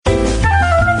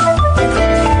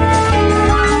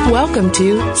Welcome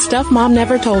to Stuff Mom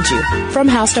Never Told You from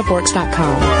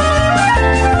HowStuffWorks.com.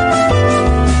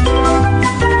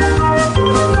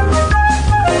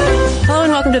 Hello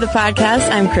and welcome to the podcast.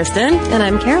 I'm Kristen. And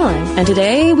I'm Caroline. And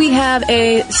today we have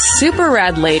a super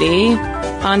rad lady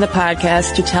on the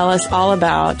podcast to tell us all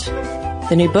about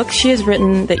the new book she has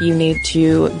written that you need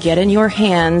to get in your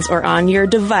hands or on your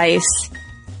device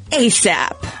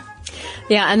ASAP.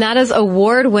 Yeah, and that is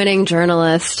award-winning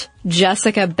journalist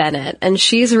Jessica Bennett. And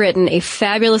she's written a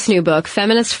fabulous new book,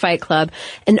 Feminist Fight Club,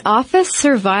 an office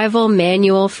survival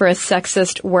manual for a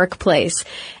sexist workplace.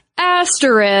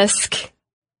 Asterisk.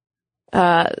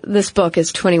 This book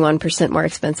is 21% more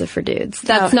expensive for dudes.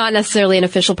 That's not necessarily an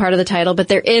official part of the title, but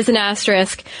there is an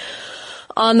asterisk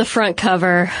on the front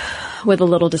cover with a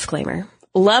little disclaimer.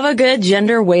 Love a good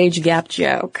gender wage gap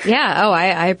joke. Yeah. Oh,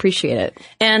 I appreciate it.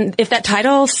 And if that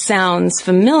title sounds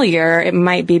familiar, it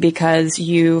might be because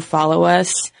you follow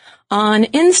us on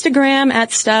Instagram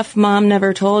at Stuff Mom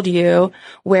Never Told You,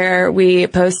 where we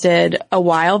posted a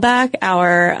while back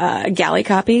our galley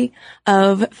copy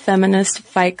of Feminist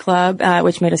Fight Club,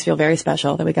 which made us feel very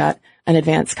special that we got an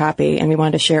advance copy, and we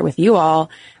wanted to share it with you all.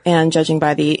 And judging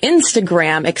by the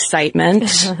Instagram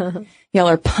excitement, y'all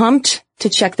are pumped to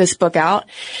check this book out.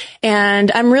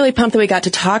 And I'm really pumped that we got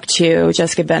to talk to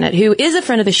Jessica Bennett, who is a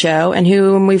friend of the show and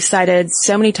whom we've cited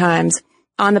so many times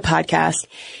on the podcast.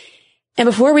 And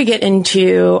before we get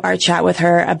into our chat with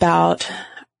her about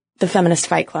the Feminist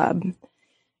Fight Club,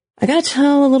 I gotta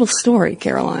tell a little story,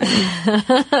 Caroline.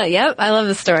 Yep, I love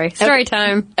the story. Story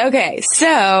time. Okay,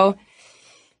 so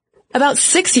about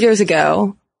 6 years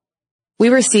ago, we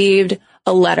received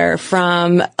a letter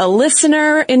from a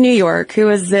listener in New York who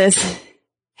was this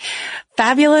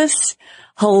fabulous,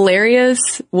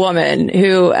 hilarious woman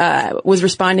who was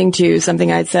responding to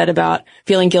something I'd said about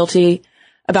feeling guilty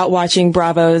about watching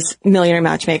Bravo's Millionaire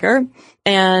Matchmaker.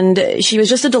 And she was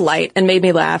just a delight and made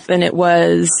me laugh. And it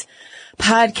was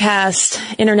podcast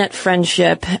internet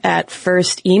friendship at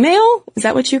first email. Is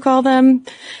that what you call them?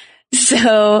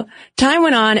 So time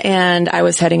went on and I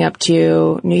was heading up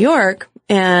to New York,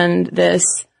 and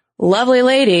this lovely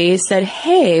lady said,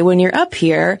 "Hey, when you're up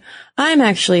here, I'm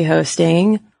actually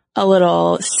hosting a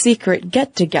little secret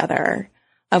get-together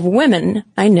of women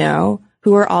I know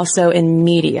who are also in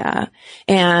media.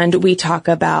 And we talk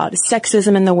about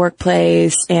sexism in the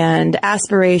workplace and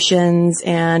aspirations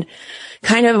and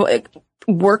kind of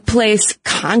workplace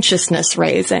consciousness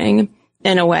raising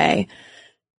in a way."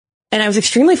 And I was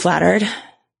extremely flattered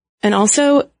and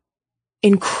also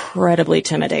incredibly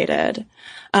intimidated.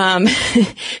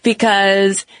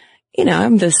 Because, you know,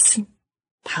 I'm this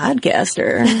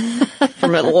podcaster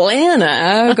from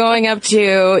Atlanta going up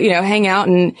to, you know, hang out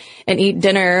and eat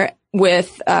dinner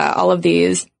with, all of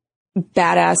these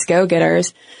badass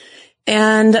go-getters.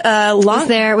 And, was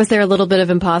there a little bit of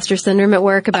imposter syndrome at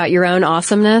work about your own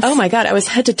awesomeness? Oh my God. I was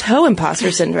head to toe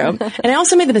imposter syndrome. And I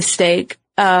also made the mistake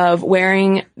of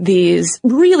wearing these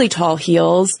really tall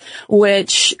heels,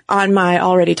 which on my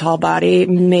already tall body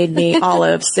made me all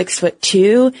of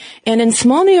 6'2". And in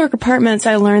small New York apartments,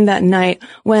 I learned that night,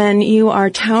 when you are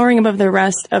towering above the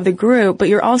rest of the group, but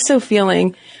you're also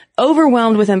feeling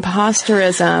overwhelmed with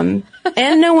imposterism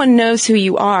and no one knows who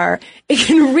you are, it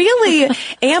can really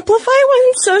amplify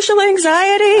one's social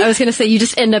anxiety. I was going to say, you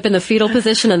just end up in the fetal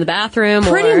position in the bathroom.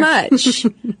 Pretty much.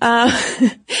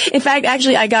 In fact,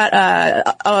 actually, I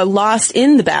got lost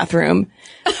in the bathroom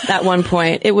at one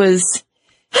point. It was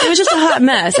just a hot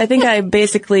mess. I think I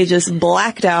basically just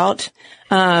blacked out,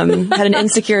 had an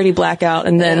insecurity blackout,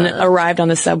 and then arrived on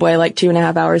the subway like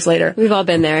 2.5 hours later. We've all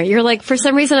been there. You're like, for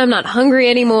some reason, I'm not hungry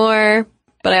anymore,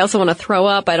 but I also want to throw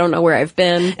up. I don't know where I've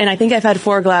been. And I think I've had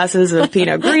 4 glasses of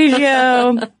Pinot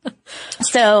Grigio.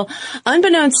 So,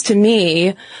 unbeknownst to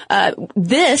me,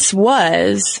 this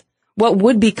was what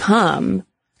would become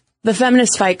the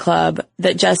Feminist Fight Club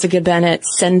that Jessica Bennett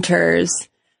centers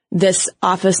this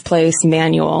office place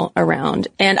manual around.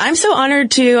 And I'm so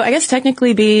honored to, I guess,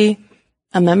 technically be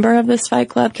a member of this fight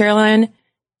club, Caroline.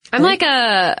 I'm like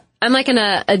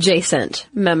an adjacent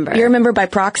member. You're a member by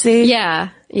proxy? Yeah.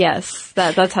 Yes.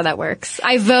 That's how that works.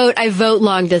 I vote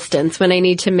long distance when I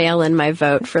need to mail in my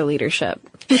vote for leadership.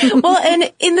 Well,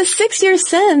 and in the 6 years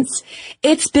since,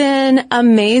 it's been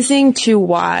amazing to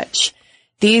watch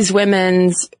these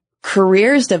women's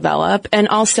careers develop, and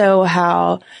also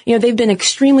how, you know, they've been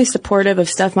extremely supportive of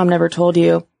Stuff Mom Never Told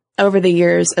You over the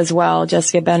years as well,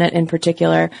 Jessica Bennett in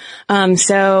particular.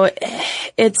 So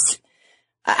it's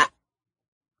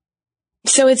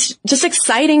just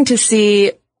exciting to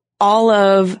see all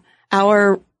of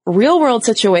our real world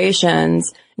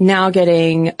situations now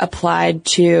getting applied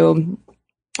to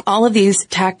all of these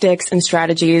tactics and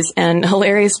strategies and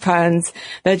hilarious puns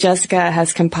that Jessica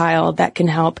has compiled that can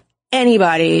help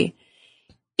anybody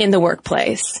in the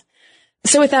workplace.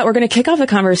 So with that, we're going to kick off the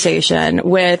conversation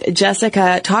with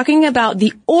Jessica talking about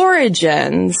the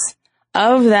origins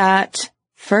of that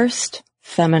first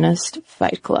feminist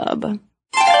fight club.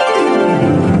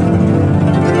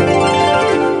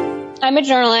 I'm a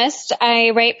journalist.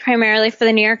 I write primarily for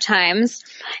the New York Times,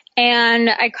 and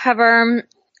I cover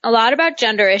a lot about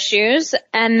gender issues,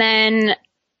 and then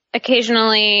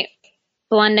occasionally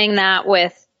blending that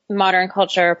with modern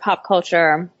culture, pop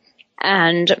culture,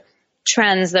 and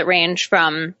trends that range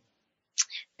from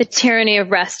the tyranny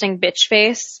of resting bitch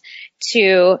face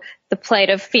to the plight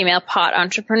of female pot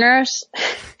entrepreneurs.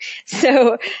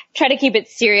 So try to keep it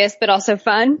serious, but also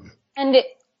fun. And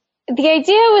the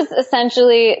idea was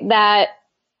essentially that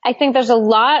I think there's a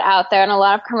lot out there and a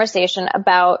lot of conversation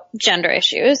about gender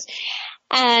issues.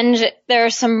 And there are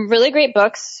some really great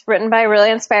books written by really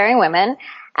inspiring women.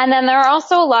 And then there are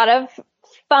also a lot of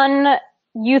fun,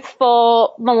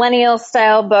 youthful,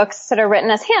 millennial-style books that are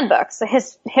written as handbooks. The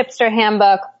hipster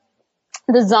handbook,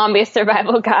 the zombie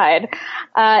survival guide,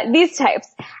 these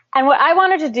types. And what I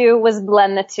wanted to do was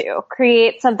blend the two,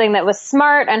 create something that was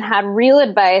smart and had real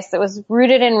advice that was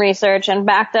rooted in research and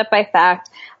backed up by fact,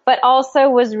 but also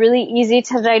was really easy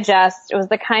to digest. It was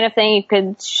the kind of thing you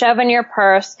could shove in your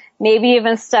purse, maybe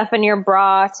even stuff in your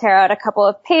bra, tear out a couple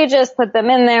of pages, put them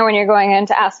in there when you're going in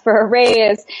to ask for a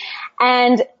raise,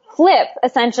 and flip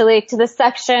essentially to the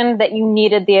section that you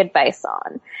needed the advice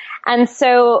on. And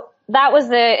so that was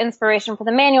the inspiration for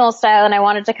the manual style, and I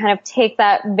wanted to kind of take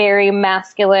that very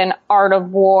masculine art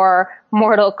of war,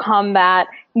 Mortal Kombat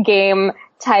game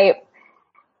type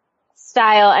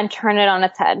style and turn it on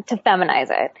its head to feminize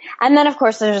it. And then, of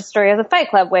course, there's a story of the Fight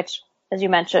Club, which, as you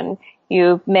mentioned,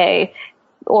 you may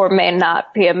or may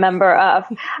not be a member of.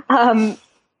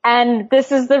 And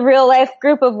this is the real life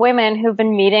group of women who've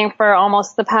been meeting for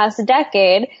almost the past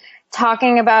decade,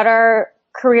 talking about our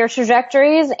career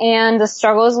trajectories and the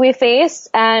struggles we face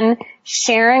and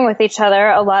sharing with each other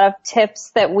a lot of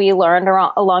tips that we learned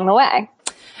along the way.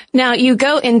 Now, you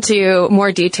go into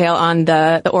more detail on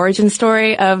the origin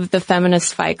story of the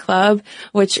Feminist Fight Club,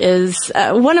 which is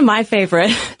one of my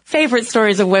favorite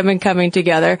stories of women coming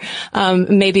together.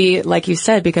 Maybe, like you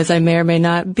said, because I may or may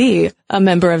not be a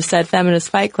member of said Feminist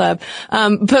Fight Club.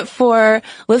 But for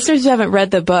listeners who haven't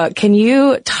read the book, can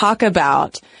you talk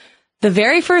about the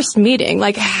very first meeting?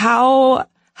 Like, how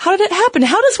did it happen?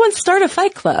 How does one start a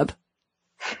fight club?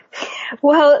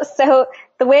 Well, so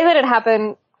the way that it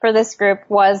happened for this group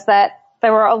was that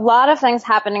there were a lot of things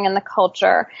happening in the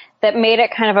culture that made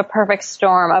it kind of a perfect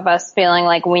storm of us feeling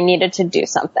like we needed to do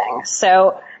something.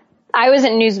 So I was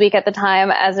at Newsweek at the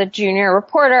time as a junior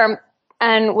reporter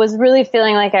and was really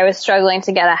feeling like I was struggling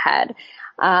to get ahead.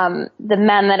 The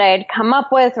men that I had come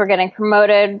up with were getting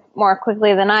promoted more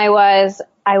quickly than I was.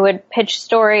 I would pitch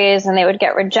stories and they would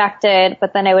get rejected,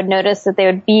 but then I would notice that they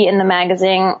would be in the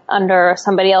magazine under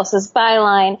somebody else's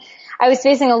byline. I was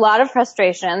facing a lot of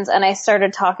frustrations, and I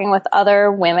started talking with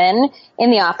other women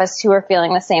in the office who were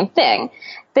feeling the same thing.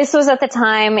 This was at the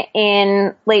time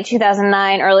in late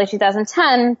 2009, early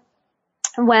 2010,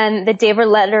 when the David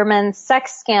Letterman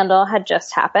sex scandal had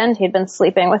just happened. He'd been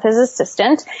sleeping with his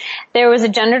assistant. There was a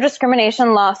gender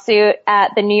discrimination lawsuit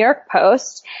at the New York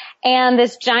Post, and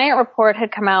this giant report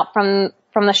had come out from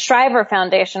the Shriver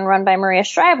Foundation, run by Maria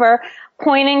Shriver,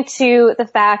 pointing to the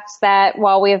fact that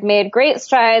while we have made great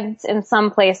strides in some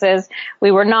places,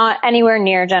 we were not anywhere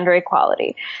near gender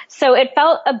equality. So it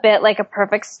felt a bit like a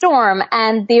perfect storm,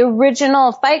 and the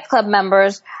original Fight Club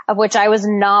members, of which I was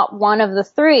not one of the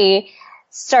three,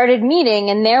 started meeting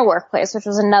in their workplace, which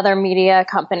was another media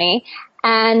company,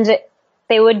 and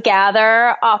they would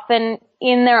gather often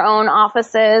in their own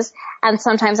offices and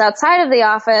sometimes outside of the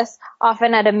office,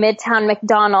 often at a Midtown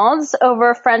McDonald's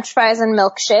over French fries and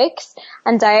milkshakes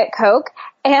and Diet Coke.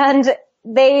 And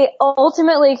they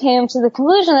ultimately came to the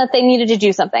conclusion that they needed to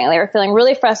do something. They were feeling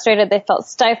really frustrated. They felt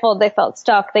stifled. They felt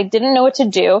stuck. They didn't know what to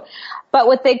do. But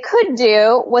what they could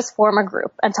do was form a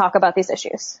group and talk about these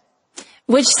issues.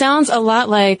 Which sounds a lot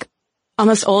like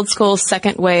almost old school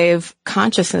second wave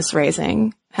consciousness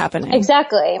raising happening.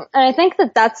 Exactly. And I think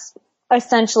that that's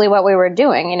essentially what we were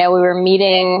doing. You know, we were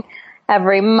meeting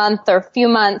every month or few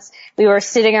months. We were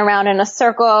sitting around in a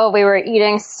circle. We were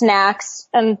eating snacks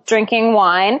and drinking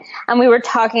wine. And we were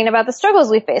talking about the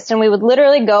struggles we faced. And we would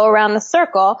literally go around the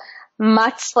circle,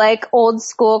 much like old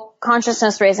school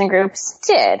consciousness raising groups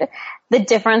did. The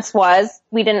difference was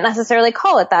we didn't necessarily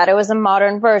call it that. It was a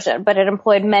modern version, but it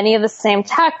employed many of the same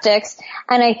tactics.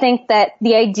 And I think that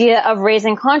the idea of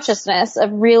raising consciousness,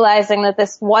 of realizing that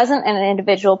this wasn't an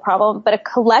individual problem, but a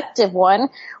collective one,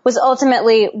 was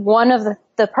ultimately one of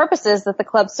the purposes that the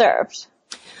club served.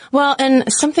 Well, and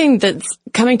something that's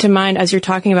coming to mind as you're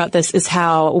talking about this is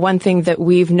how one thing that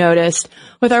we've noticed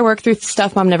with our work through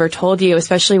Stuff Mom Never Told You,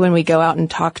 especially when we go out and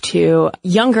talk to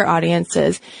younger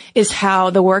audiences, is how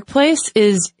the workplace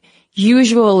is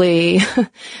usually,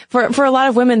 for a lot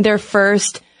of women, their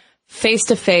first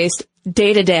face-to-face,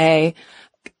 day-to-day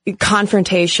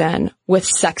confrontation with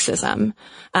sexism.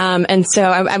 And so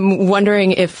I'm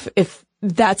wondering if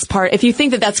that's if you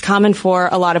think that that's common for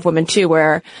a lot of women too,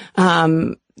 where,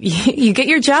 you get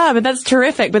your job and that's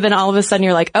terrific, but then all of a sudden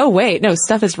you're like, oh wait, no,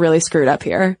 stuff is really screwed up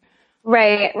here.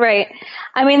 Right.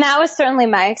 I mean, that was certainly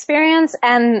my experience,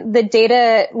 and the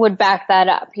data would back that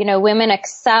up. You know, women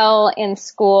excel in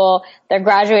school. They're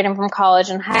graduating from college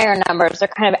in higher numbers. They're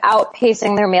kind of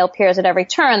outpacing their male peers at every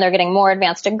turn. They're getting more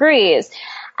advanced degrees.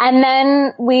 And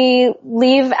then we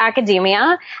leave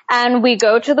academia and we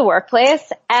go to the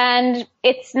workplace, and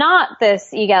it's not this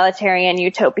egalitarian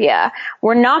utopia.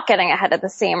 We're not getting ahead at the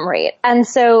same rate. And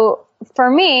so for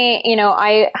me, you know,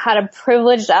 I had a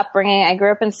privileged upbringing. I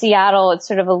grew up in Seattle. It's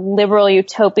sort of a liberal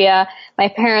utopia. My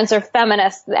parents are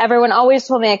feminists. Everyone always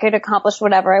told me I could accomplish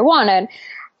whatever I wanted.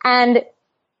 And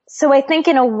so I think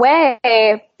in a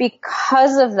way,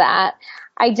 because of that,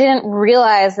 I didn't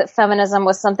realize that feminism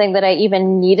was something that I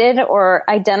even needed or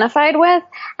identified with.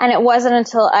 And it wasn't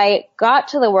until I got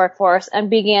to the workforce and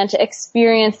began to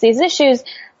experience these issues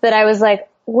that I was like,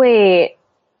 wait,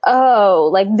 oh,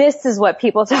 like this is what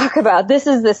people talk about. This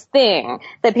is this thing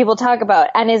that people talk about.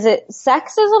 And is it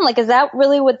sexism? Like, is that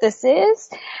really what this is?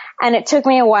 And it took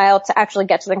me a while to actually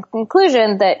get to the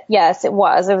conclusion that yes, it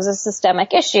was a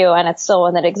systemic issue, and it's still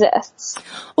one that exists.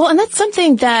 Well, and that's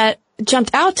something that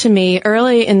jumped out to me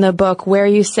early in the book, where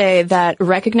you say that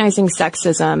recognizing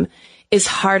sexism is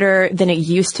harder than it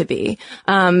used to be.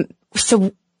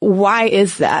 So why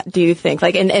is that, do you think?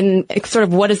 Like, and sort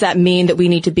of what does that mean that we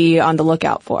need to be on the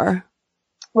lookout for?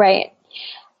 Right.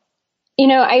 You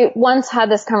know, I once had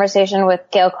this conversation with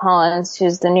Gail Collins,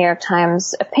 who's the New York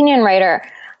Times opinion writer,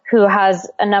 who has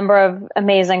a number of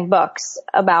amazing books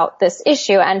about this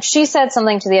issue. And she said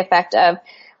something to the effect of,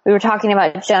 we were talking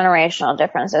about generational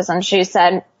differences, and she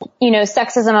said, you know,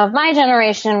 sexism of my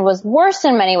generation was worse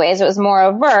in many ways. It was more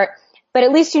overt, but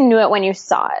at least you knew it when you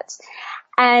saw it.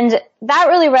 And that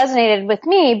really resonated with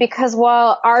me, because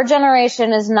while our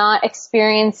generation is not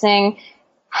experiencing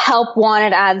help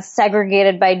wanted ads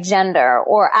segregated by gender,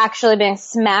 or actually being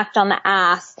smacked on the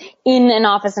ass in an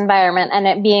office environment and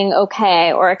it being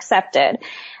okay or accepted,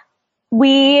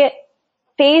 we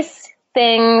face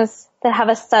things that have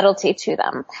a subtlety to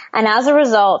them. And as a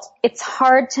result, it's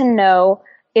hard to know,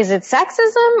 is it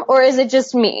sexism or is it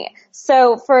just me?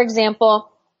 So, for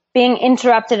example, being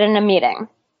interrupted in a meeting.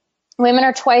 Women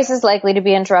are twice as likely to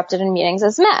be interrupted in meetings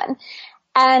as men.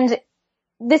 And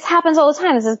this happens all the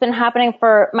time. This has been happening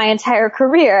for my entire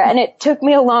career. And it took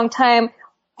me a long time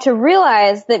to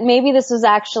realize that maybe this was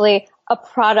actually a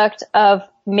product of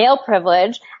male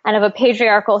privilege and of a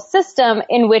patriarchal system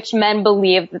in which men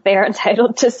believe that they are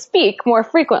entitled to speak more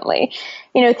frequently.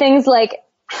 You know, things like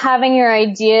having your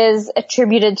ideas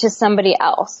attributed to somebody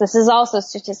else. This is also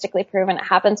statistically proven. It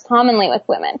happens commonly with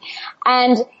women.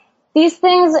 And these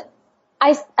things,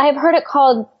 I've heard it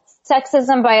called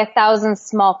sexism by 1,000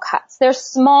 small cuts. They're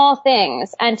small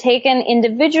things, and taken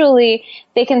individually,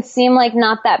 they can seem like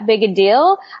not that big a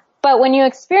deal. But when you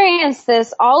experience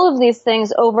this, all of these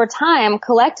things over time,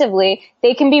 collectively,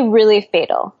 they can be really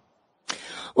fatal.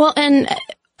 Well, and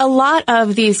a lot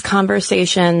of these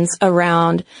conversations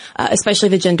around, especially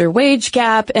the gender wage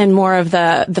gap and more of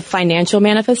the financial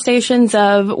manifestations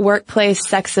of workplace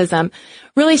sexism,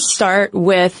 really start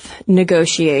with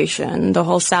negotiation, the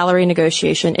whole salary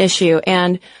negotiation issue.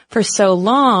 And for so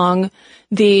long,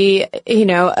 the,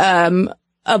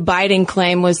 abiding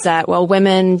claim was that, well,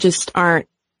 women just aren't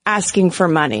asking for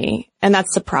money, and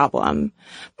that's the problem.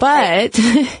 But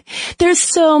there's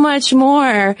so much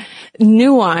more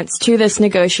nuance to this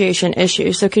negotiation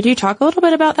issue. So could you talk a little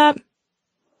bit about that?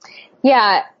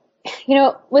 Yeah.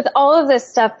 With all of this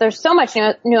stuff, there's so much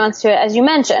nuance to it, as you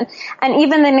mentioned, and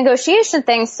even the negotiation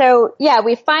thing. So yeah,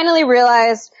 we finally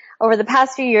realized over the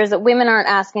past few years that women aren't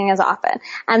asking as often.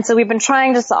 And so we've been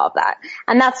trying to solve that.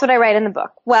 And that's what I write in the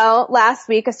book. Well, last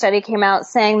week a study came out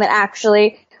saying that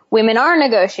actually women are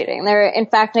negotiating. They're in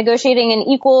fact negotiating in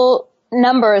equal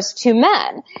numbers to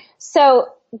men. So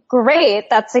great.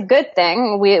 That's a good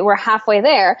thing. We're halfway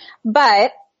there.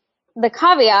 But the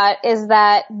caveat is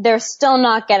that they're still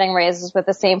not getting raises with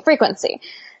the same frequency.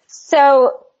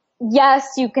 So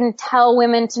yes, you can tell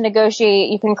women to negotiate.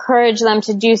 You can encourage them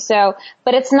to do so,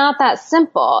 but it's not that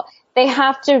simple. They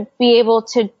have to be able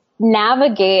to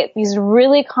navigate these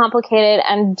really complicated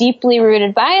and deeply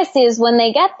rooted biases when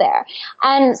they get there.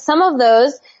 And some of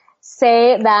those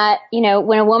say that,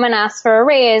 when a woman asks for a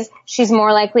raise, she's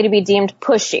more likely to be deemed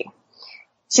pushy.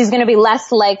 She's going to be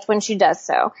less liked when she does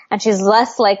so, and she's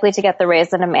less likely to get the raise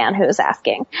than a man who is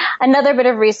asking. Another bit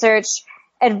of research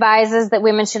advises that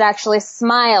women should actually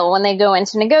smile when they go in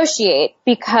to negotiate,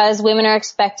 because women are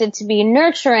expected to be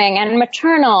nurturing and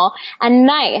maternal and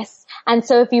nice. And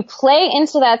so if you play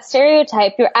into that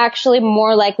stereotype, you're actually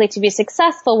more likely to be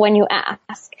successful when you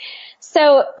ask.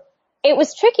 So it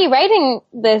was tricky writing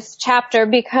this chapter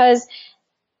because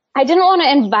I didn't want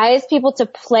to advise people to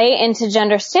play into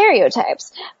gender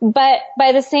stereotypes. But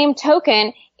by the same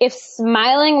token, if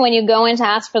smiling when you go in to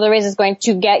ask for the raise is going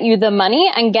to get you the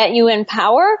money and get you in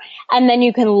power, and then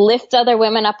you can lift other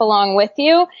women up along with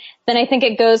you, then I think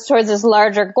it goes towards this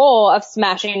larger goal of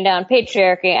smashing down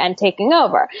patriarchy and taking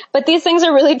over. But these things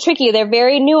are really tricky. They're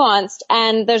very nuanced,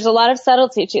 and there's a lot of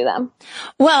subtlety to them.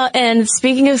 Well, and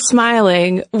speaking of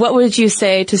smiling, what would you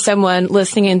say to someone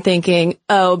listening and thinking,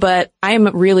 oh, but I am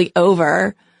really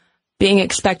over being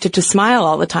expected to smile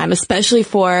all the time, especially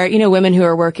for, women who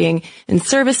are working in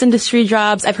service industry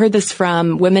jobs. I've heard this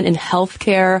from women in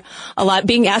healthcare a lot,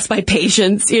 being asked by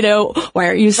patients, why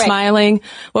aren't you smiling?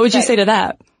 What would you say to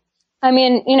that? I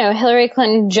mean, Hillary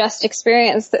Clinton just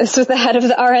experienced this with the head of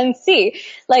the RNC.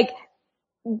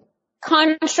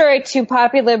 Contrary to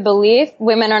popular belief,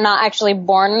 women are not actually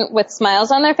born with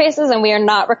smiles on their faces, and we are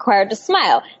not required to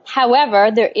smile. However,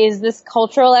 there is this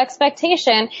cultural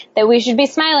expectation that we should be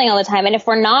smiling all the time. And if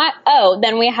we're not,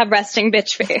 then we have resting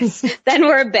bitch face. Then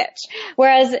we're a bitch.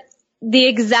 Whereas the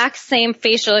exact same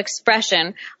facial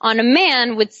expression on a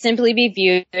man would simply be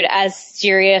viewed as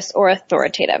serious or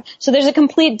authoritative. So there's a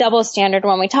complete double standard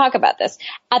when we talk about this.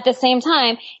 At the same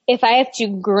time, if I have to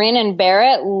grin and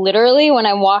bear it literally when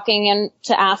I'm walking in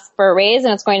to ask for a raise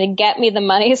and it's going to get me the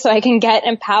money so I can get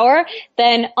in power,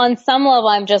 then on some level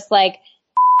I'm just like,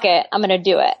 F it, I'm going to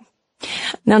do it.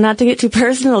 Now, not to get too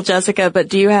personal, Jessica, but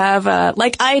do you have,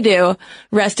 like I do,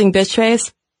 resting bitch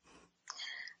face?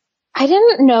 I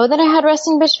didn't know that I had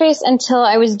resting bitch face until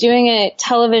I was doing a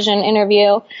television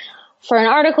interview for an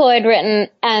article I'd written,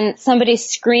 and somebody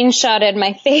screenshotted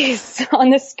my face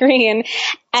on the screen,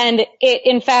 and it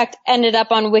in fact ended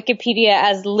up on Wikipedia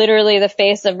as literally the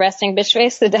face of resting bitch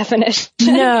face, the definition.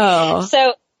 No.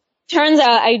 So turns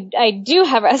out I do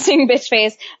have resting bitch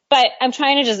face, but I'm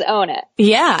trying to just own it.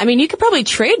 Yeah, I mean, you could probably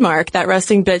trademark that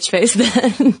resting bitch face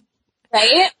then.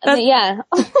 Right? Yeah.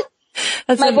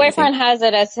 That's my amazing. boyfriend has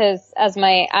it as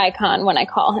my icon when I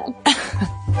call him.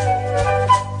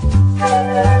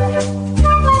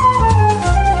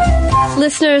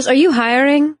 Listeners, are you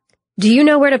hiring? Do you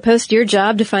know where to post your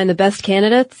job to find the best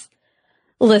candidates?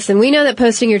 Listen, we know that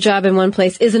posting your job in one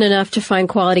place isn't enough to find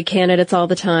quality candidates all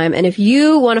the time. And if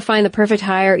you want to find the perfect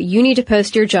hire, you need to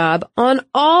post your job on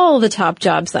all the top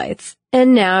job sites.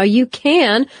 And now you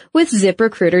can with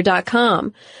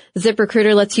ZipRecruiter.com.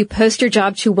 ZipRecruiter lets you post your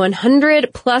job to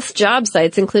 100 plus job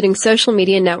sites, including social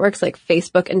media networks like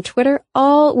Facebook and Twitter,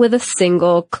 all with a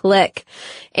single click.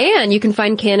 And you can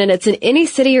find candidates in any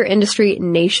city or industry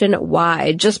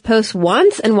nationwide. Just post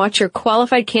once and watch your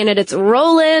qualified candidates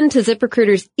roll into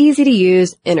ZipRecruiter's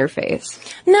easy-to-use interface.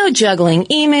 No juggling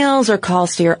emails or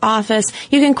calls to your office.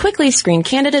 You can quickly screen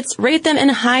candidates, rate them,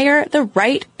 and hire the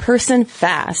right person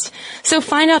fast. So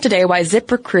find out today why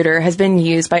ZipRecruiter has been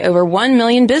used by over 1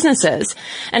 million businesses.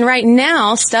 And right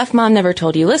now, Stuff Mom Never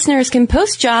Told You listeners can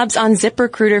post jobs on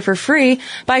ZipRecruiter for free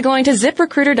by going to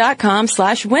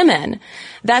ZipRecruiter.com/women.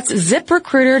 That's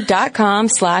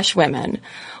ZipRecruiter.com/women.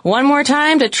 One more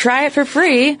time to try it for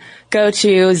free, go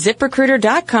to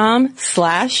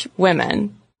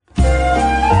ZipRecruiter.com/women.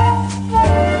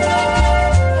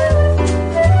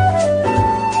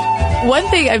 One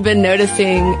thing I've been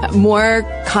noticing more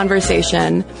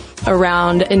conversation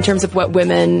around in terms of what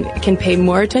women can pay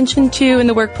more attention to in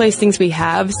the workplace, things we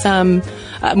have some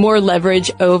more leverage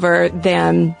over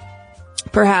than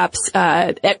perhaps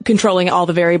at controlling all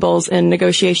the variables in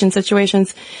negotiation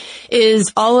situations,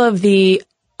 is all of the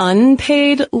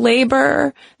unpaid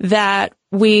labor that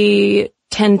we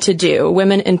tend to do,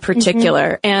 women in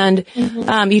particular. Mm-hmm.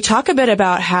 And you talk a bit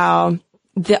about how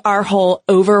our whole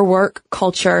overwork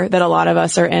culture that a lot of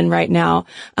us are in right now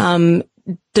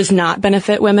does not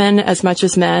benefit women as much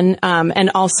as men.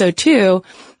 And also, too,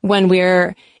 when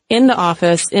we're in the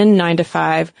office in 9 to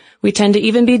 5. We tend to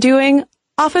even be doing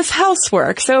office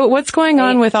housework. So what's going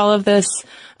on with all of this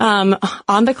on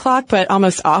the clock, but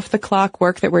almost off the clock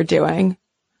work that we're doing?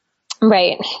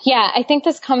 Right. Yeah, I think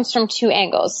this comes from two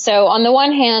angles. So on the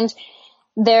one hand,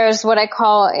 there's what I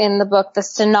call in the book the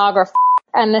stenographer.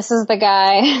 And this is the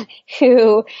guy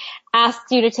who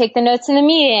asks you to take the notes in the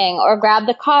meeting or grab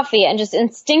the coffee and just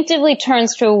instinctively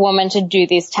turns to a woman to do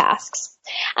these tasks.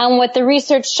 And what the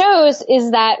research shows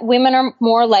is that women are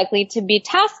more likely to be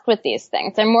tasked with these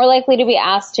things. They're more likely to be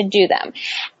asked to do them.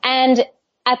 And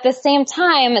at the same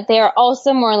time, they are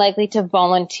also more likely to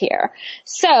volunteer.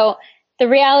 So the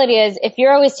reality is, if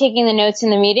you're always taking the notes in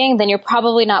the meeting, then you're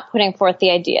probably not putting forth the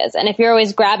ideas. And if you're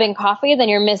always grabbing coffee, then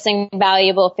you're missing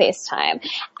valuable face time.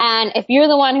 And if you're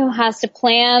the one who has to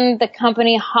plan the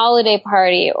company holiday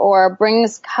party or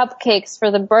brings cupcakes for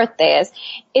the birthdays,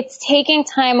 it's taking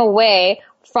time away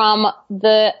from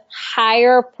the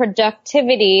higher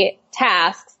productivity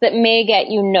tasks that may get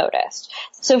you noticed.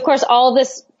 So of course, all of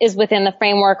this is within the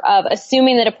framework of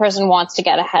assuming that a person wants to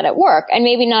get ahead at work. And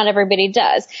maybe not everybody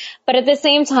does. But at the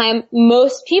same time,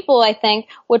 most people, I think,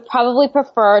 would probably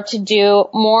prefer to do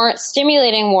more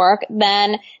stimulating work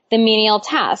than the menial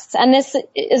tasks. And this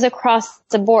is across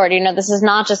the board. You know, this is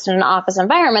not just in an office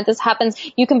environment. This happens.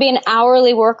 You can be an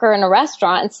hourly worker in a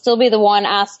restaurant and still be the one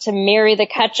asked to marry the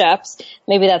ketchups.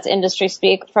 Maybe that's industry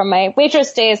speak from my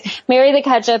waitress days. Marry the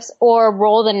ketchups or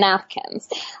roll the napkins.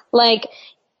 Like,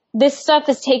 this stuff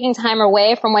is taking time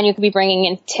away from when you could be bringing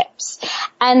in tips.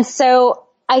 And so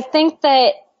I think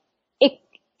that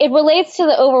it relates to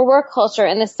the overwork culture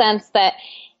in the sense that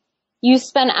you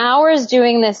spend hours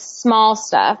doing this small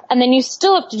stuff and then you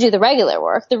still have to do the regular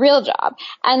work, the real job.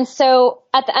 And so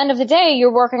at the end of the day,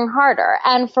 you're working harder.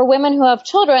 And for women who have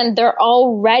children, they're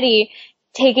already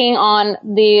taking on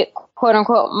the quote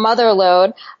unquote mother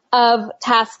load of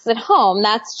tasks at home.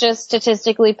 That's just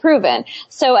statistically proven.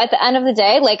 So at the end of the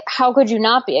day, like, how could you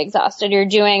not be exhausted? You're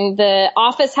doing the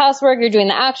office housework, you're doing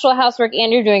the actual housework,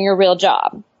 and you're doing your real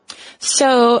job.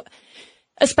 So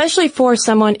especially for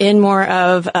someone in more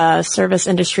of a service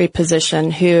industry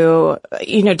position who,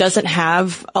 you know, doesn't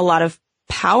have a lot of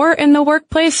power in the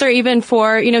workplace, or even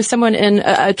for, you know, someone in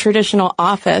a traditional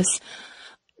office,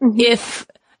 if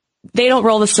they don't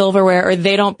roll the silverware or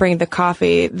they don't bring the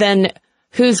coffee, then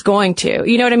who's going to?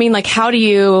 You know what I mean? Like, how do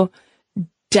you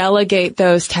delegate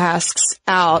those tasks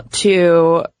out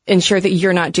to ensure that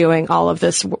you're not doing all of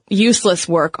this useless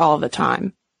work all the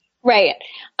time? Right.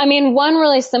 I mean, one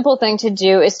really simple thing to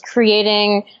do is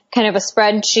creating kind of a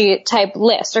spreadsheet type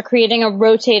list or creating a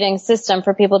rotating system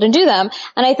for people to do them.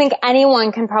 And I think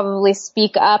anyone can probably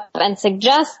speak up and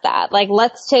suggest that. Like,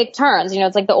 let's take turns. You know,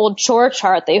 it's like the old chore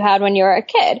chart that you had when you were a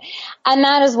kid. And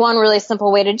that is one really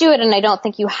simple way to do it. And I don't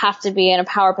think you have to be in a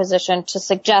power position to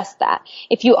suggest that.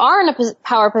 If you are in a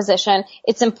power position,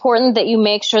 it's important that you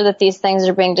make sure that these things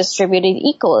are being distributed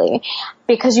equally,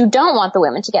 because you don't want the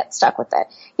women to get stuck with it.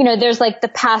 You know, there's like the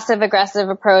passive aggressive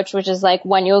approach, which is like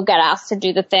when you'll get asked to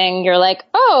do the thing, you're like,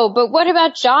 oh, but what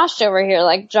about Josh over here?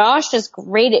 Like, Josh is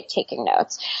great at taking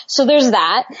notes. So there's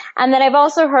that. And then I've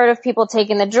also heard of people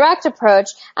taking the direct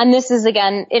approach. And this is,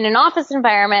 again, in an office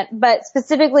environment, but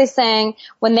specifically saying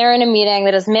when they're in a meeting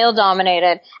that is male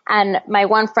dominated, and my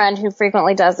one friend who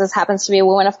frequently does this happens to be a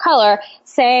woman of color,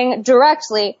 saying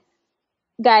directly,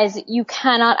 guys, you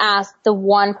cannot ask the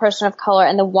one person of color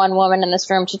and the one woman in this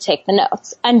room to take the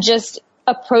notes, and just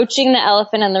approaching the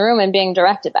elephant in the room and being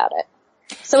direct about it.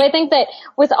 So I think that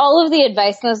with all of the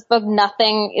advice in this book,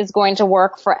 nothing is going to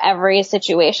work for every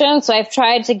situation. So I've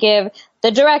tried to give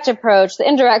the direct approach, the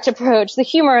indirect approach, the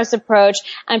humorous approach,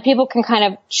 and people can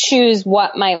kind of choose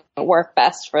what might work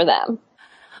best for them.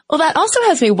 Well, that also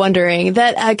has me wondering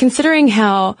that considering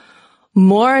how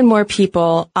more and more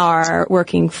people are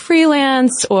working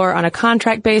freelance or on a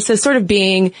contract basis, sort of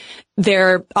being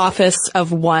their office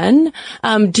of one,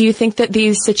 do you think that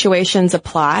these situations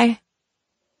apply?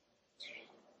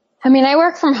 I mean, I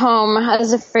work from home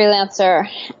as a freelancer,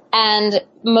 and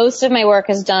most of my work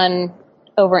is done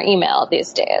over email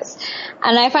these days.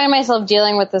 And I find myself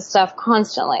dealing with this stuff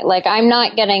constantly. Like, I'm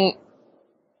not getting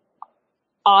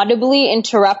audibly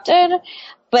interrupted,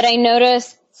 but I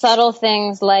notice subtle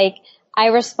things like I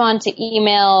respond to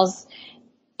emails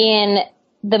in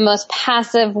the most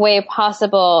passive way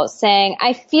possible, saying,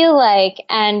 I feel like,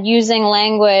 and using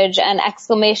language and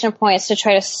exclamation points to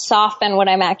try to soften what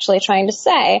I'm actually trying to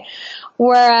say.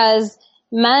 Whereas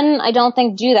men, I don't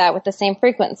think, do that with the same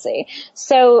frequency.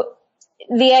 So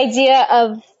the idea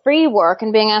of free work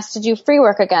and being asked to do free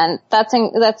work again,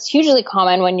 that's hugely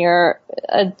common when you're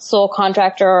a sole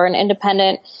contractor or an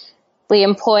independent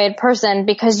employed person,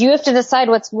 because you have to decide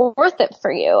what's worth it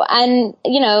for you. And,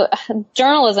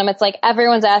 journalism, it's like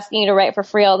everyone's asking you to write for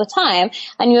free all the time.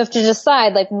 And you have to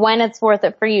decide like when it's worth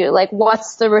it for you. Like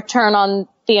what's the return on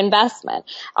the investment?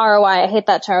 ROI, I hate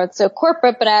that term. It's so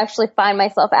corporate, but I actually find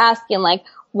myself asking like,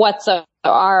 what's a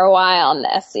ROI on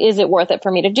this? Is it worth it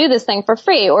for me to do this thing for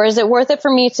free? Or is it worth it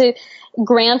for me to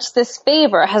grant this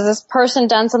favor? Has this person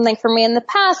done something for me in the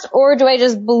past, or do I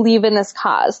just believe in this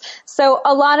cause? So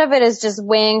a lot of it is just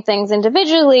weighing things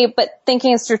individually, but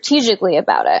thinking strategically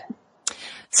about it.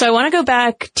 So I want to go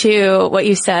back to what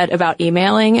you said about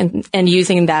emailing and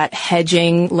using that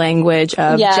hedging language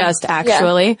of just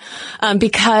actually,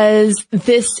 because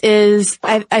this is,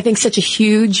 I think, such a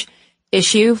huge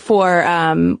issue for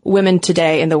women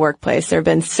today in the workplace. There have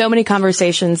been so many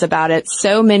conversations about it,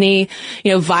 so many,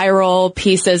 viral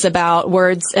pieces about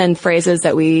words and phrases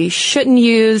that we shouldn't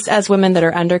use as women that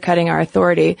are undercutting our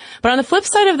authority. But on the flip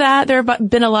side of that, there have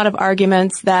been a lot of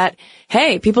arguments that,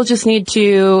 hey, people just need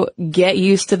to get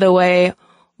used to the way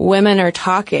women are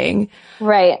talking.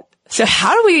 Right. So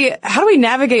how do we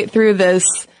navigate through this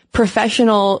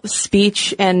professional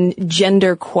speech and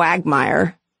gender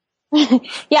quagmire?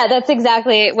 Yeah, that's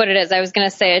exactly what it is. I was going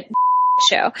to say a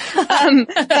show.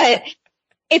 But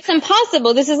it's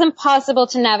impossible. This is impossible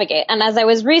to navigate. And as I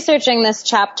was researching this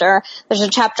chapter, there's a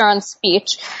chapter on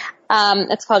speech.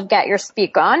 It's called Get Your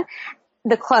Speak On,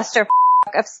 the cluster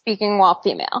of speaking while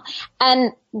female.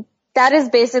 And that is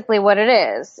basically what it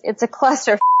is. It's a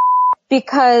cluster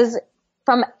because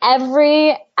from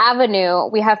every avenue,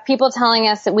 we have people telling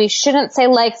us that we shouldn't say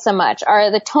like so much,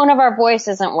 or the tone of our voice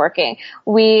isn't working.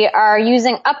 We are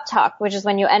using uptalk, which is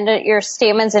when you end your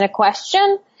statements in a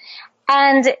question.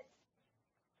 And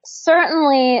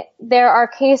certainly there are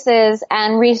cases,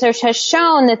 and research has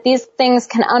shown that these things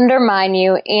can undermine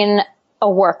you in a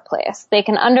workplace. They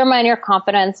can undermine your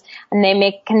confidence, and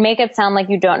they can make it sound like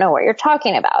you don't know what you're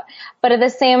talking about. But at the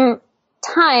same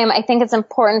time, I think it's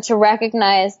important to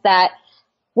recognize that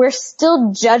we're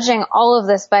still judging all of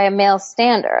this by a male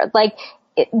standard. Like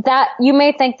that, you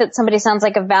may think that somebody sounds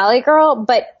like a valley girl,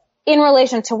 but in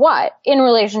relation to what? In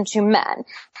relation to men.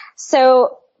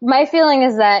 So my feeling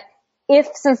is that if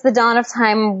since the dawn of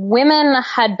time women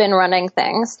had been running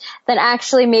things, then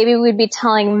actually maybe we'd be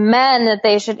telling men that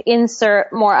they should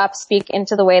insert more upspeak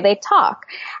into the way they talk.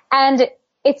 And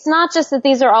it's not just that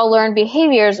these are all learned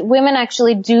behaviors. Women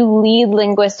actually do lead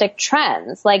linguistic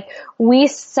trends. Like we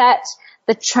set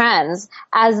the trends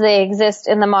as they exist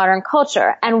in the modern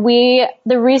culture. And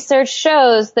the research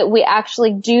shows that we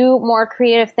actually do more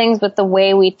creative things with the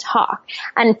way we talk.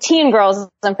 And teen girls,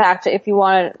 in fact, if you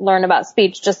want to learn about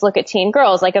speech, just look at teen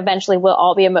girls. Like eventually we'll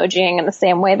all be emojiing in the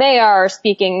same way they are, or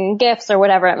speaking GIFs or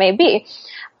whatever it may be.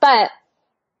 But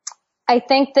I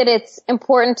think that it's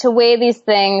important to weigh these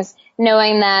things,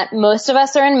 knowing that most of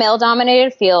us are in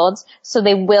male-dominated fields, so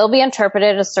they will be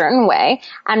interpreted a certain way,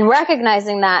 and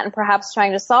recognizing that and perhaps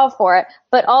trying to solve for it,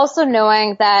 but also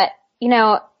knowing that,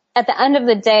 at the end of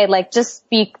the day, like, just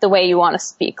speak the way you want to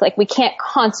speak. Like, we can't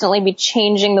constantly be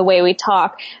changing the way we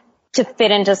talk to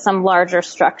fit into some larger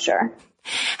structure.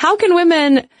 How can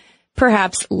women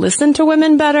perhaps listen to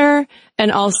women better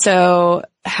and also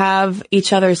have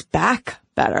each other's back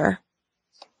better?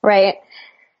 Right.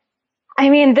 I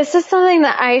mean, this is something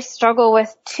that I struggle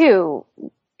with too.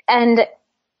 And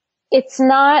it's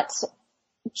not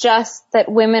just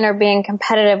that women are being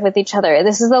competitive with each other.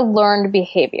 This is a learned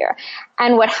behavior.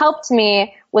 And what helped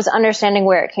me was understanding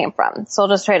where it came from. So I'll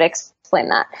just try to explain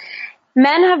that.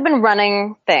 Men have been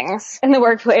running things in the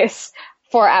workplace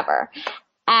forever.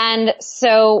 And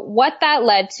so what that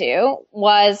led to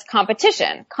was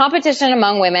competition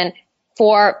among women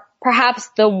for perhaps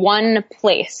the one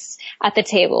place at the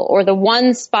table, or the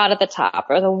one spot at the top,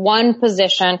 or the one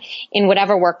position in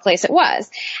whatever workplace it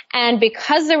was. And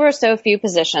because there were so few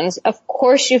positions, of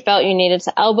course you felt you needed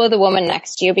to elbow the woman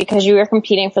next to you because you were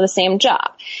competing for the same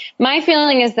job. My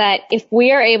feeling is that if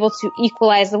we are able to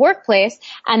equalize the workplace,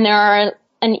 and there are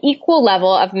an equal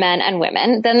level of men and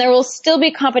women, then there will still be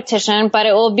competition, but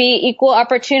it will be equal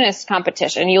opportunist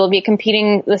competition. You will be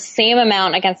competing the same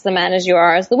amount against the men as you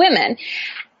are as the women.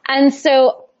 And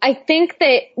so I think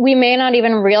that we may not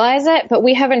even realize it, but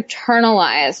we have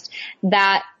internalized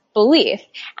that belief.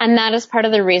 And that is part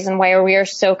of the reason why we are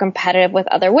so competitive with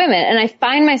other women. And I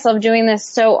find myself doing this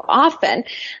so often.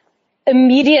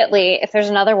 Immediately, if there's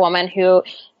another woman who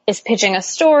is pitching a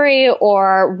story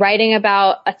or writing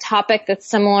about a topic that's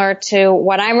similar to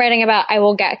what I'm writing about, I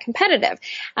will get competitive.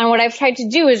 And what I've tried to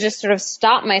do is just sort of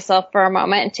stop myself for a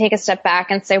moment and take a step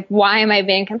back and say, why am I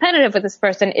being competitive with this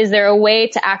person? Is there a way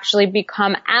to actually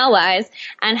become allies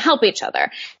and help each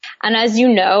other? And as you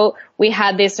know, we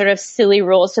had these sort of silly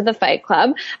rules to the Fight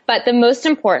Club. But the most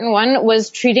important one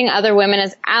was treating other women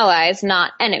as allies,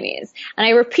 not enemies. And I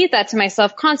repeat that to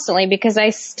myself constantly because I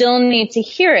still need to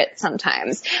hear it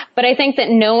sometimes. But I think that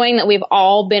knowing that we've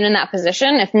all been in that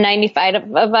position, if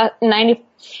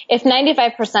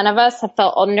 95% of us have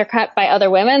felt undercut by other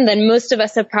women, then most of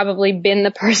us have probably been the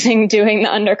person doing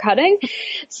the undercutting.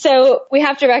 So we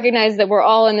have to recognize that we're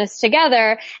all in this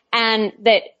together and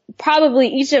that probably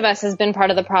each of us has been part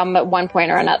of the problem at one point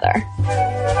or another.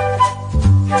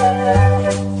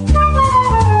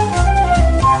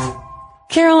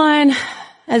 Caroline,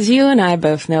 as you and I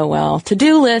both know well,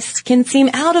 to-do lists can seem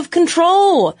out of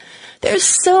control. There's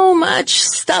so much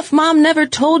stuff Mom never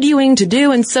told you to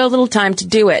do and so little time to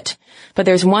do it. But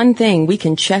there's one thing we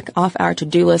can check off our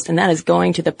to-do list, and that is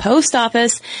going to the post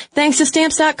office thanks to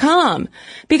Stamps.com.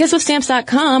 Because with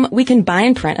Stamps.com, we can buy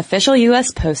and print official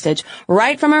U.S. postage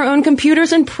right from our own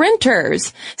computers and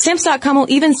printers. Stamps.com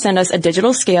will even send us a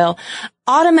digital scale,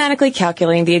 automatically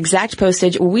calculating the exact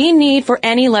postage we need for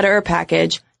any letter or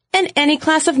package and any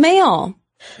class of mail.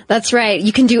 That's right.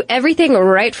 You can do everything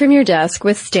right from your desk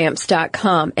with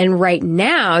Stamps.com. And right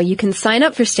now, you can sign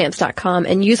up for Stamps.com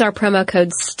and use our promo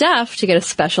code STUFF to get a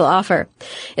special offer.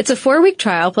 It's a 4-week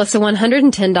trial plus a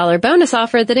 $110 bonus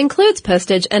offer that includes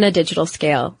postage and a digital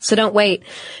scale. So don't wait.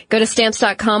 Go to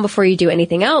Stamps.com before you do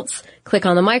anything else. Click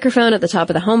on the microphone at the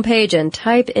top of the homepage and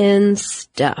type in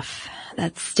STUFF.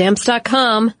 That's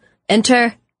Stamps.com.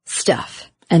 Enter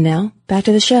STUFF. And now, back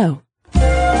to the show.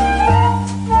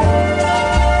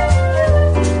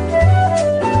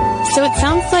 So it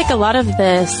sounds like a lot of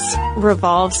this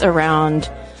revolves around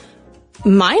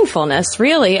mindfulness,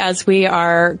 really, as we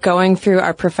are going through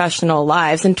our professional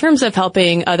lives in terms of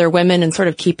helping other women and sort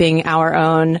of keeping our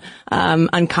own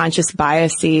unconscious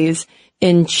biases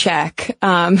in check.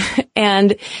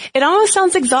 And it almost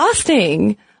sounds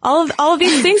exhausting, all of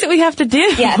these things that we have to do.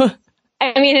 Yes.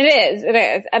 I mean, it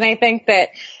is. And I think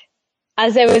that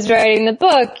as I was writing the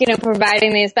book,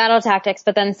 providing these battle tactics,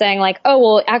 but then saying like, oh,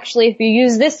 well, actually, if you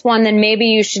use this one, then maybe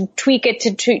you should tweak it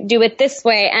to do it this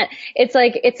way. And it's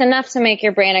like, it's enough to make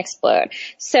your brain explode.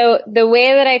 So the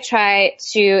way that I try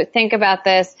to think about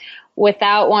this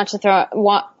without wanting to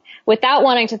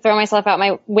throw myself out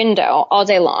my window all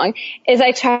day long is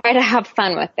I try to have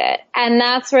fun with it. And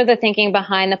that's where the thinking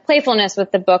behind the playfulness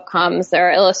with the book comes. There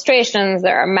are illustrations,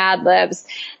 there are Mad Libs,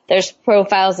 there's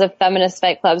profiles of feminist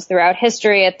fight clubs throughout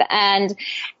history at the end.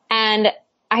 And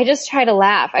I just try to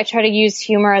laugh. I try to use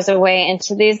humor as a way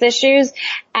into these issues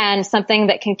and something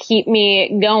that can keep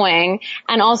me going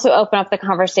and also open up the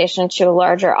conversation to a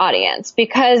larger audience,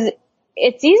 because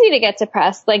it's easy to get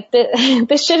depressed. Like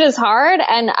this shit is hard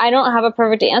and I don't have a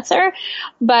perfect answer,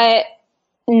 but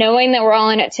knowing that we're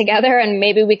all in it together and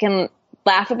maybe we can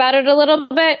laugh about it a little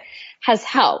bit has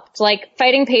helped. Like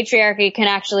fighting patriarchy can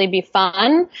actually be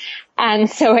fun. And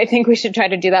so I think we should try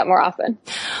to do that more often.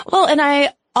 Well, and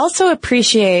I also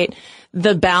appreciate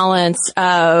the balance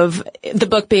of the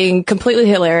book being completely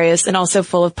hilarious and also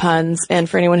full of puns. And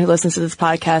for anyone who listens to this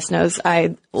podcast knows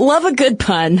I love a good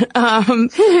pun.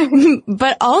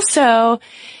 But also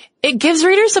it gives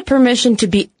readers a permission to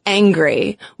be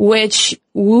angry, which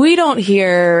we don't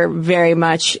hear very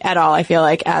much at all, I feel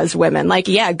like, as women. Like,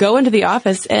 yeah, go into the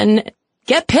office and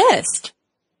get pissed.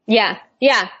 Yeah,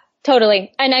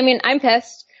 totally. And I mean, I'm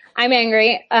pissed. I'm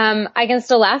angry. I can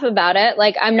still laugh about it.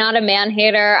 Like, I'm not a man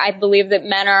hater. I believe that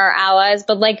men are allies,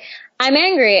 but like, I'm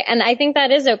angry. And I think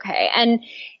that is okay. And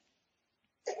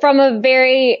from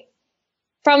the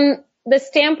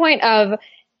standpoint of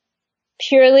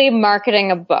purely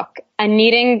marketing a book and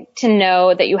needing to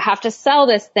know that you have to sell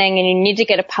this thing and you need to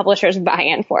get a publisher's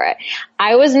buy-in for it,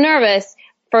 I was nervous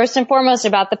first and foremost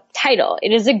about the title.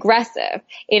 It is aggressive.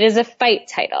 It is a fight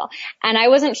title. And I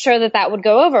wasn't sure that would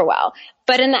go over well.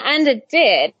 But in the end, it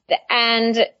did.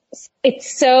 And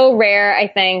it's so rare, I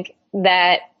think,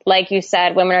 that, like you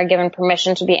said, women are given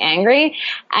permission to be angry.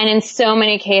 And in so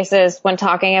many cases, when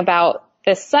talking about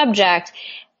this subject,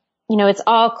 it's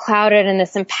all clouded in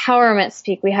this empowerment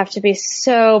speak. We have to be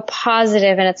so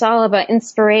positive and it's all about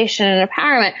inspiration and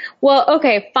empowerment. Well,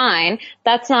 okay, fine.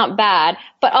 That's not bad.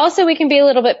 But also we can be a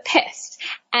little bit pissed.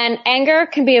 And anger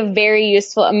can be a very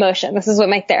useful emotion. This is what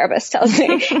my therapist tells me.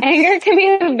 Anger can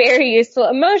be a very useful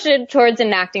emotion towards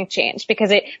enacting change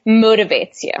because it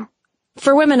motivates you.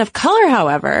 For women of color,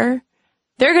 however,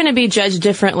 they're going to be judged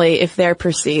differently if they're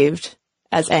perceived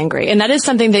as angry. And that is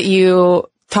something that you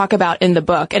talk about in the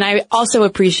book. And I also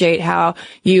appreciate how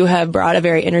you have brought a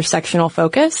very intersectional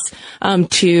focus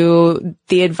to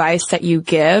the advice that you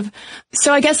give.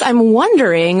 So I guess I'm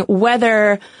wondering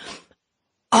whether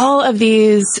all of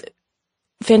these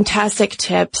fantastic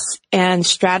tips and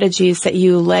strategies that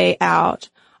you lay out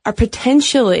are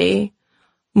potentially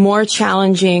more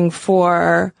challenging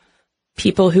for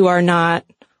people who are not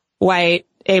white,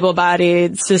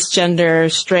 able-bodied,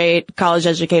 cisgender, straight,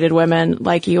 college-educated women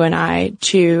like you and I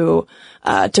to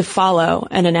follow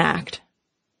and enact.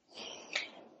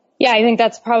 Yeah, I think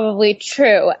that's probably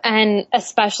true. And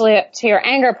especially to your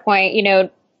anger point,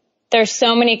 there's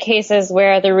so many cases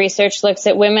where the research looks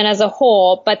at women as a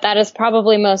whole, but that is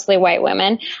probably mostly white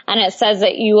women. And it says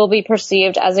that you will be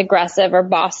perceived as aggressive or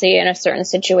bossy in a certain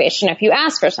situation if you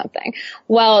ask for something.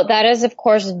 Well, that is, of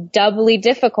course, doubly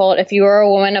difficult if you are a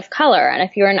woman of color. And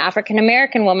if you're an African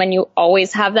American woman, you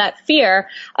always have that fear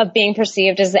of being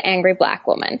perceived as the angry black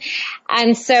woman.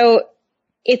 And so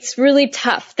it's really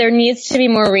tough. There needs to be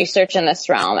more research in this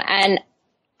realm. And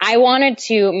I wanted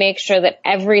to make sure that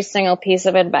every single piece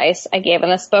of advice I gave in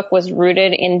this book was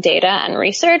rooted in data and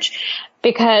research,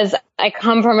 because I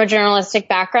come from a journalistic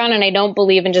background and I don't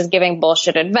believe in just giving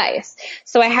bullshit advice.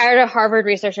 So I hired a Harvard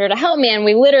researcher to help me, and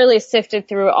we literally sifted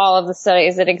through all of the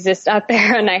studies that exist out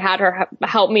there, and I had her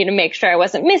help me to make sure I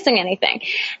wasn't missing anything.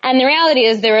 And the reality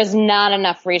is there is not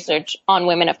enough research on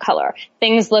women of color.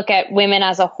 Things look at women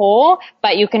as a whole,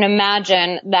 but you can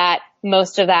imagine that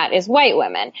most of that is white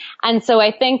women. And so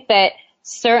I think that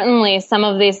certainly some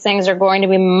of these things are going to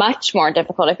be much more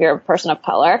difficult if you're a person of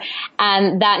color,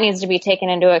 and that needs to be taken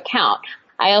into account.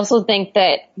 I also think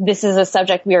that this is a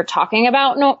subject we are talking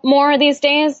about more these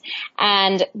days,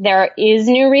 and there is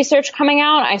new research coming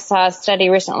out. I saw a study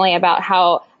recently about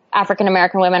how African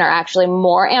American women are actually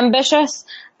more ambitious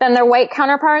than their white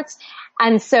counterparts.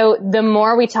 And so the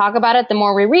more we talk about it, the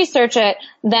more we research it,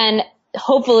 then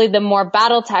hopefully the more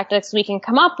battle tactics we can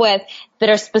come up with that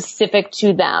are specific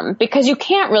to them, because you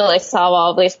can't really solve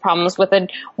all of these problems with a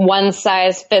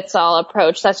one-size-fits-all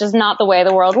approach. That's just not the way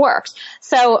the world works.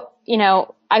 So,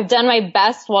 I've done my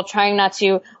best while trying not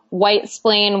to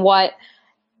white-splain what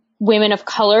women of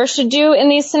color should do in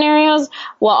these scenarios,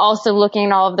 while also looking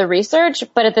at all of the research.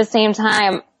 But at the same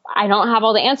time, I don't have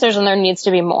all the answers, and there needs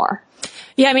to be more.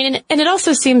 Yeah, I mean, and it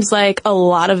also seems like a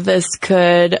lot of this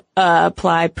could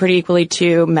apply pretty equally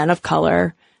to men of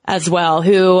color as well,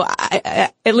 who,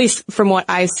 at least from what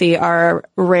I see, are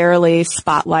rarely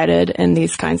spotlighted in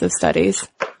these kinds of studies.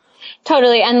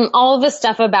 Totally. And all of the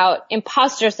stuff about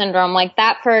imposter syndrome, like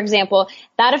that, for example,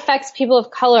 that affects people of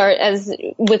color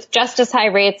with just as high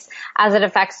rates as it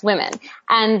affects women.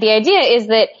 And the idea is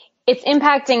that it's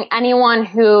impacting anyone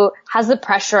who has the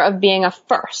pressure of being a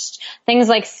first. Things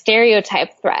like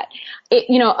stereotype threat.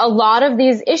 A lot of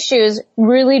these issues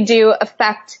really do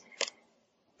affect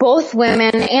both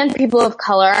women and people of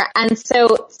color. And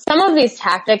so some of these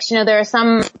tactics, there are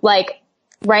some like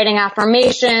writing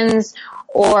affirmations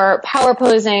or power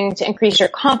posing to increase your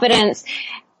confidence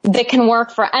that can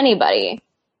work for anybody.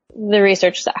 The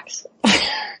research sucks.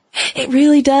 It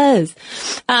really does.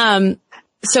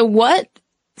 So what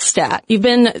stat? You've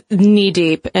been knee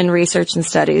deep in research and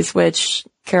studies, which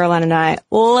Caroline and I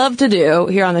love to do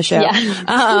here on the show.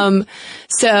 Yeah.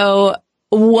 So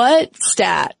what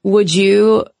stat would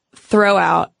you throw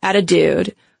out at a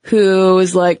dude who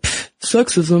is like,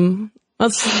 sexism?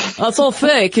 That's all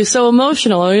fake. You're so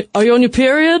emotional. Are you on your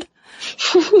period?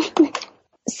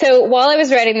 So while I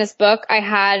was writing this book, I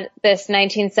had this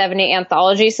 1970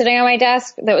 anthology sitting on my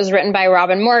desk that was written by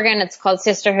Robin Morgan. It's called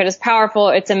Sisterhood is Powerful.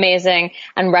 It's amazing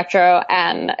and retro,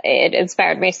 and it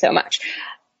inspired me so much.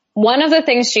 One of the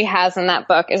things she has in that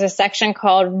book is a section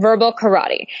called Verbal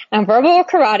Karate. And verbal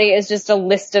karate is just a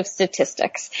list of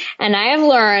statistics. And I have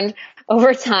learned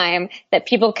over time that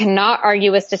people cannot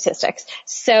argue with statistics.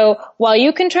 So while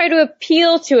you can try to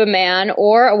appeal to a man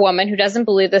or a woman who doesn't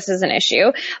believe this is an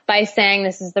issue by saying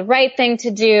this is the right thing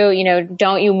to do,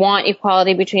 don't you want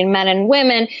equality between men and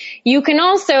women, you can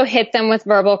also hit them with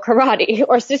verbal karate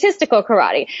or statistical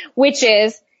karate, which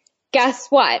is, guess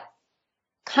what?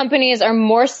 Companies are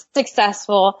more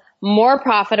successful, more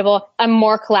profitable, and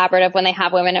more collaborative when they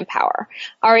have women in power.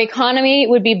 Our economy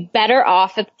would be better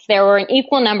off if there were an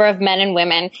equal number of men and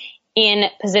women in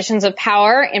positions of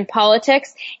power, in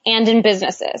politics, and in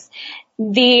businesses.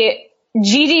 The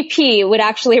GDP would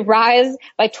actually rise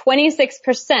by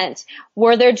 26%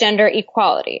 were there gender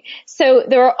equality. So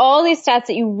there are all these stats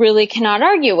that you really cannot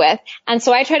argue with. And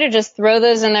so I try to just throw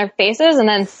those in their faces and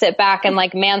then sit back and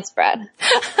like manspread.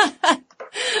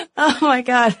 Oh my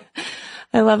God.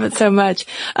 I love it so much.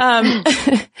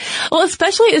 Well,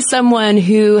 especially as someone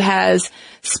who has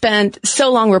spent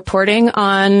so long reporting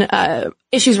on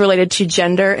issues related to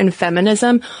gender and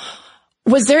feminism,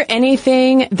 was there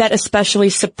anything that especially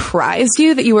surprised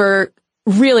you that you were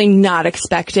really not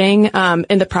expecting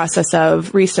in the process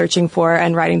of researching for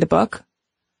and writing the book?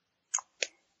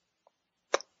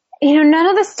 None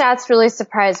of the stats really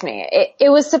surprised me. It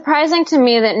was surprising to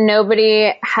me that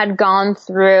nobody had gone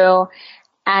through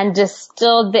and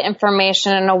distilled the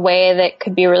information in a way that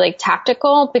could be really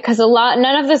tactical, because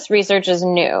none of this research is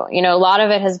new. A lot of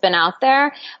it has been out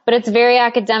there, but it's very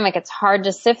academic. It's hard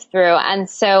to sift through. And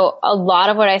so a lot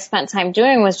of what I spent time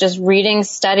doing was just reading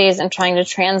studies and trying to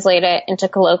translate it into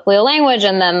colloquial language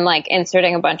and then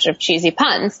inserting a bunch of cheesy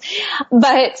puns.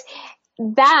 But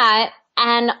that,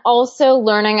 and also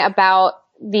learning about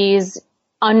these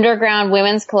underground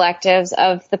women's collectives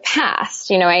of the past.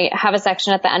 I have a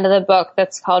section at the end of the book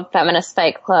that's called Feminist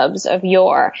Fight Clubs of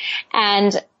Yore.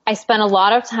 And I spent a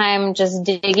lot of time just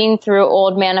digging through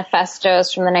old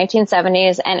manifestos from the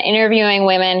 1970s and interviewing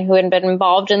women who had been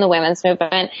involved in the women's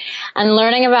movement and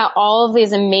learning about all of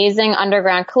these amazing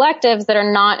underground collectives that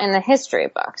are not in the history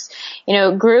books.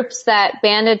 Groups that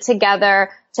banded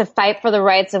together to fight for the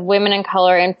rights of women of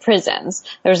color in prisons.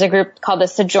 There was a group called the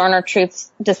Sojourner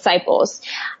Truth Disciples.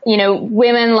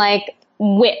 Women like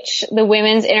Witch, the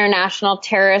Women's International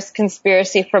Terrorist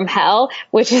Conspiracy from Hell,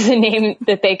 which is a name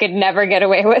that they could never get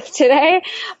away with today.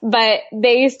 But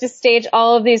they used to stage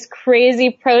all of these crazy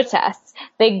protests.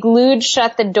 They glued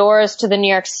shut the doors to the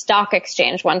New York Stock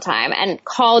Exchange one time and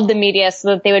called the media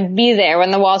so that they would be there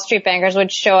when the Wall Street bankers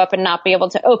would show up and not be able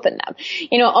to open them.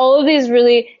 All of these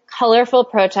really colorful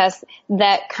protests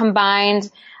that combined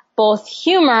both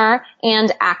humor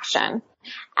and action.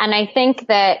 And I think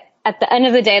that at the end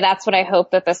of the day, that's what I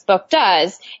hope that this book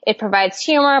does. It provides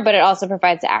humor, but it also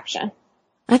provides action.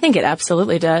 I think it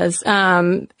absolutely does.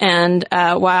 And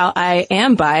while I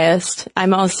am biased,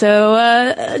 I'm also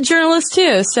a journalist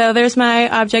too. So there's my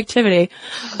objectivity.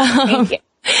 Thank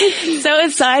you. So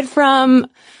aside from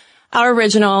our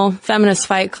original Feminist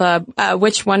Fight Club,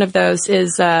 which one of those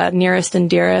is nearest and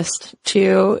dearest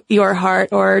to your heart,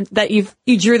 or that you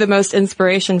drew the most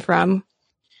inspiration from?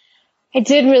 I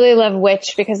did really love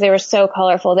Witch because they were so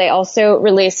colorful. They also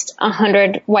released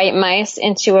 100 white mice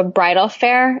into a bridal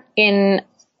fair in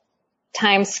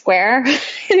Times Square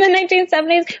in the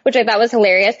 1970s, which I thought was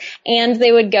hilarious. And they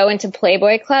would go into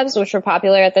Playboy clubs, which were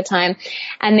popular at the time,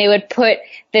 and they would put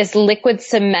this liquid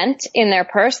cement in their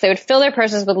purse. They would fill their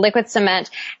purses with liquid cement,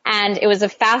 and it was a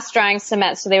fast-drying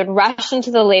cement, so they would rush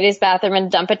into the ladies' bathroom and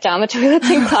dump it down the toilets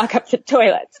and clog up the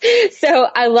toilets. So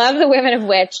I love the women of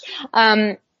Witch.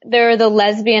 There are the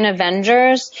lesbian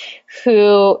Avengers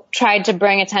who tried to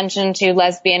bring attention to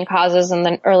lesbian causes in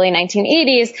the early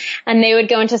 1980s, and they would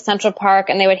go into Central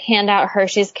Park and they would hand out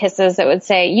Hershey's Kisses that would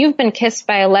say, "You've been kissed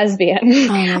by a lesbian." Oh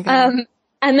my God.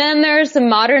 And then there's the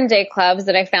modern day clubs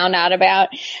that I found out about,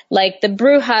 like the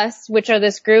Brujas, which are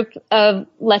this group of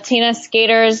Latina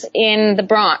skaters in the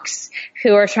Bronx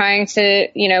who are trying to,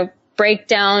 break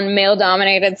down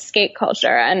male-dominated skate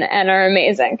culture and are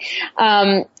amazing.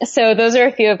 So those are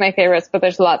a few of my favorites, but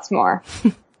there's lots more.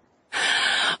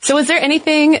 So is there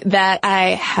anything that I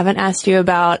haven't asked you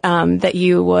about that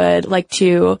you would like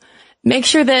to make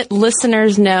sure that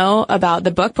listeners know about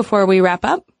the book before we wrap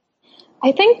up?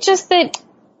 I think just that,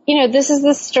 this is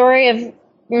the story of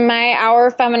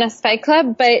our Feminist Fight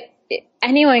Club, but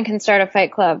anyone can start a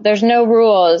fight club. There's no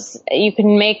rules. You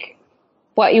can make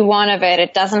what you want of it.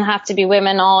 It doesn't have to be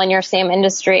women all in your same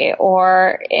industry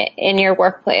or in your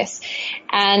workplace.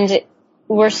 And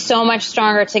we're so much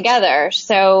stronger together.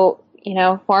 So,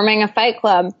 forming a fight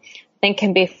club, I think,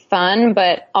 can be fun,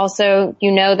 but also,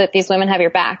 that these women have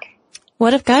your back.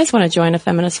 What if guys want to join a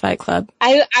feminist fight club?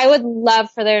 I would love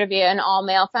for there to be an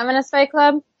all-male feminist fight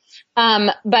club.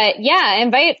 But yeah,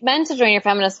 invite men to join your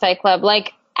feminist fight club.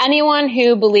 Anyone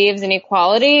who believes in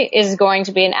equality is going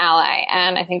to be an ally,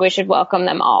 and I think we should welcome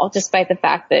them all, despite the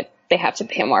fact that they have to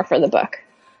pay more for the book.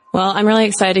 Well, I'm really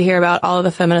excited to hear about all of the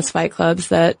feminist fight clubs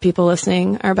that people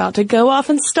listening are about to go off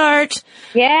and start.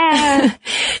 Yeah.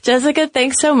 Jessica,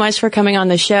 thanks so much for coming on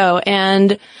the show.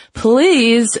 And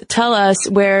please tell us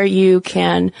where you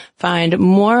can find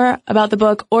more about the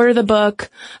book, order the book,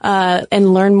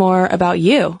 and learn more about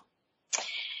you.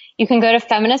 You can go to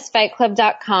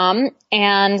feministfightclub.com,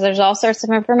 and there's all sorts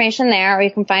of information there, or you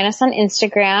can find us on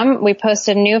Instagram. We post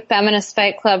a new Feminist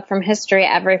Fight Club from history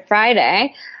every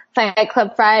Friday, Fight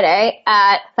Club Friday,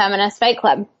 at Feminist Fight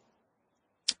Club.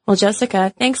 Well,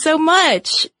 Jessica, thanks so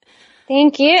much.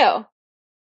 Thank you.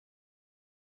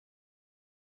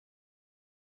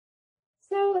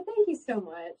 So thank you so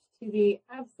much to the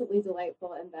absolutely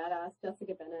delightful and badass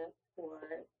Jessica Bennett for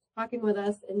talking with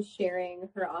us and sharing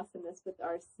her awesomeness with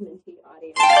our Sminty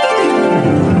audience.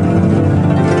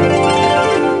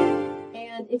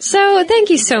 And if So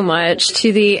thank you so much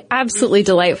to the absolutely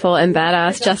delightful and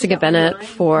badass Jessica Bennett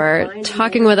for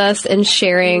talking with us and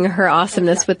sharing her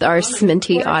awesomeness with our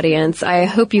Sminty audience. I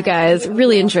hope you guys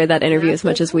really enjoyed that interview as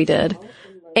much as we did.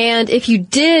 And if you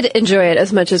did enjoy it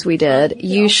as much as we did,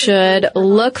 you should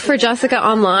look for Jessica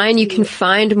online. You can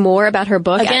find more about her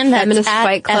book Again, at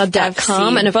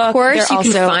feministfightclub.com. And of course, you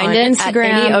can find it at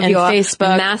any of your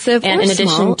Facebook, massive and or in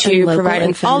addition to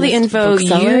providing all the info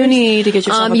booksellers, you need to get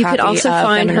yourself a you copy could also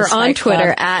find her Feminist on Fight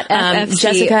Twitter Club. at FFC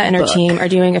Jessica and her book. team are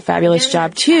doing a fabulous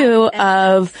job too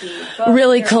of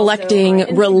really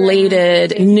collecting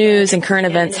related news and current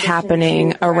events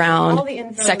happening around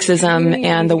sexism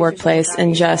and the workplace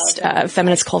and just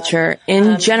feminist culture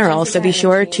in general. So be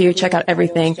sure to check out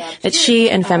everything that she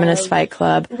and Feminist Fight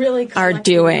Club are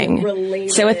doing.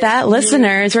 So with that,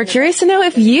 listeners, we're curious to know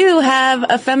if you have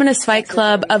a Feminist Fight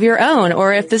Club of your own,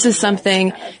 or if this is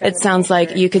something it sounds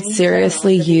like you could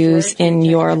seriously use in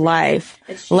your life.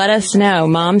 Let us know.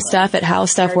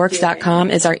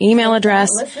 momstuff@howstuffworks.com is our email address.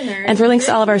 And for links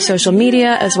to all of our social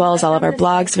media, as well as all of our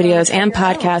blogs, videos, and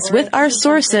podcasts with our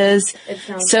sources,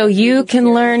 so you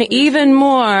can learn even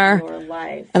more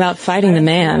about fighting the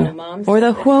man or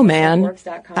the whoa-man.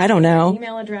 I don't know.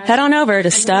 Head on over to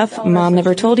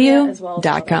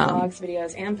stuffmomnevertoldyou.com.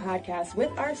 Videos and podcasts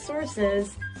with our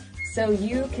sources, so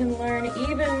you can learn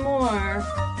even more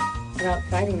about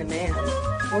fighting the man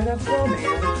or the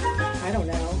whoa-man. I don't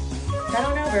know. Head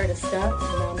on over to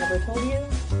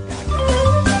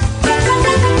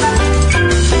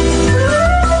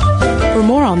stuffmomnevertoldyou.com. For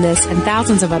more on this and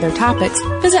thousands of other topics,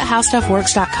 visit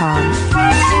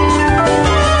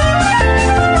howstuffworks.com.